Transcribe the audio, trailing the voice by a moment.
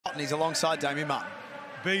He's alongside Damian Martin.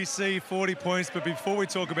 BC, 40 points, but before we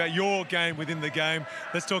talk about your game within the game,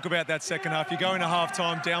 let's talk about that second half. You go into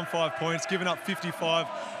half-time, down 5 points, giving up 55,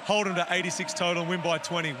 holding to 86 total and win by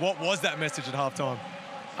 20. What was that message at half-time?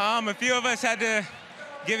 A few of us had to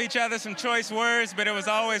give each other some choice words, but it was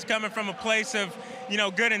always coming from a place of,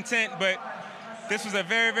 good intent. But this was a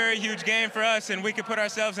very, very huge game for us, and we could put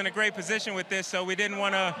ourselves in a great position with this, so we didn't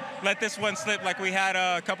want to let this one slip like we had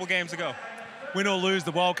a couple games ago. Win or lose,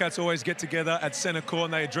 the Wildcats always get together at centre court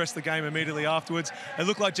and they address the game immediately afterwards. It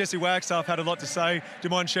looked like Jesse Wagstaff had a lot to say. Do you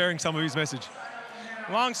mind sharing some of his message?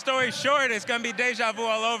 Long story short, it's going to be deja vu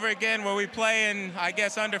all over again where we play in, I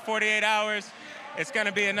guess, under 48 hours. It's going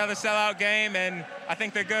to be another sellout game, and I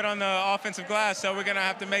think they're good on the offensive glass, so we're going to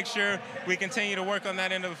have to make sure we continue to work on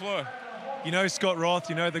that end of the floor. You know Scott Roth,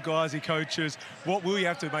 you know the guys he coaches. What will you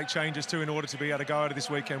have to make changes to in order to be able to go out of this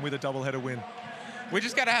weekend with a doubleheader win? We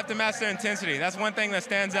just got to have to match their intensity. That's one thing that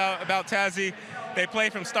stands out about Tassie. They play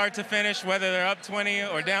from start to finish, whether they're up 20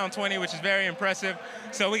 or down 20, which is very impressive.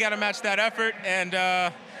 So we got to match that effort, and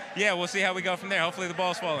yeah, we'll see how we go from there. Hopefully the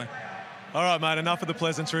ball's falling. All right, mate, enough of the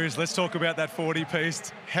pleasantries. Let's talk about that 40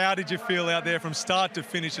 piece. How did you feel out there from start to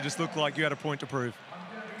finish? It just looked like you had a point to prove.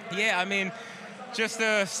 Yeah, I mean, just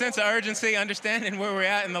a sense of urgency, understanding where we're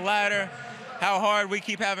at in the ladder, how hard we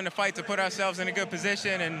keep having to fight to put ourselves in a good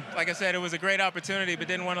position. And like I said, it was a great opportunity, but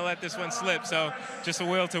didn't want to let this one slip. So just a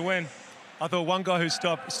will to win. I thought one guy who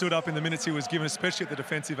stood up in the minutes he was given, especially at the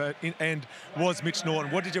defensive end, was Mitch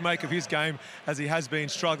Norton. What did you make of his game as he has been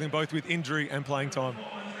struggling both with injury and playing time?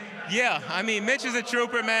 Yeah, I mean, Mitch is a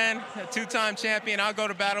trooper, man, a two-time champion. I'll go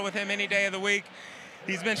to battle with him any day of the week.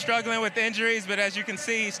 He's been struggling with injuries, but as you can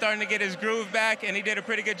see, he's starting to get his groove back, and he did a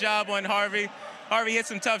pretty good job on Harvey. Harvey hit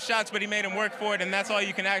some tough shots, but he made him work for it, and that's all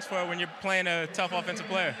you can ask for when you're playing a tough offensive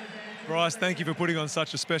player. Bryce, thank you for putting on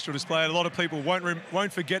such a special display. A lot of people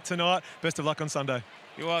won't forget tonight. Best of luck on Sunday.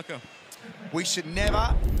 You're welcome. We should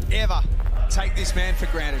never, ever take this man for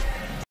granted.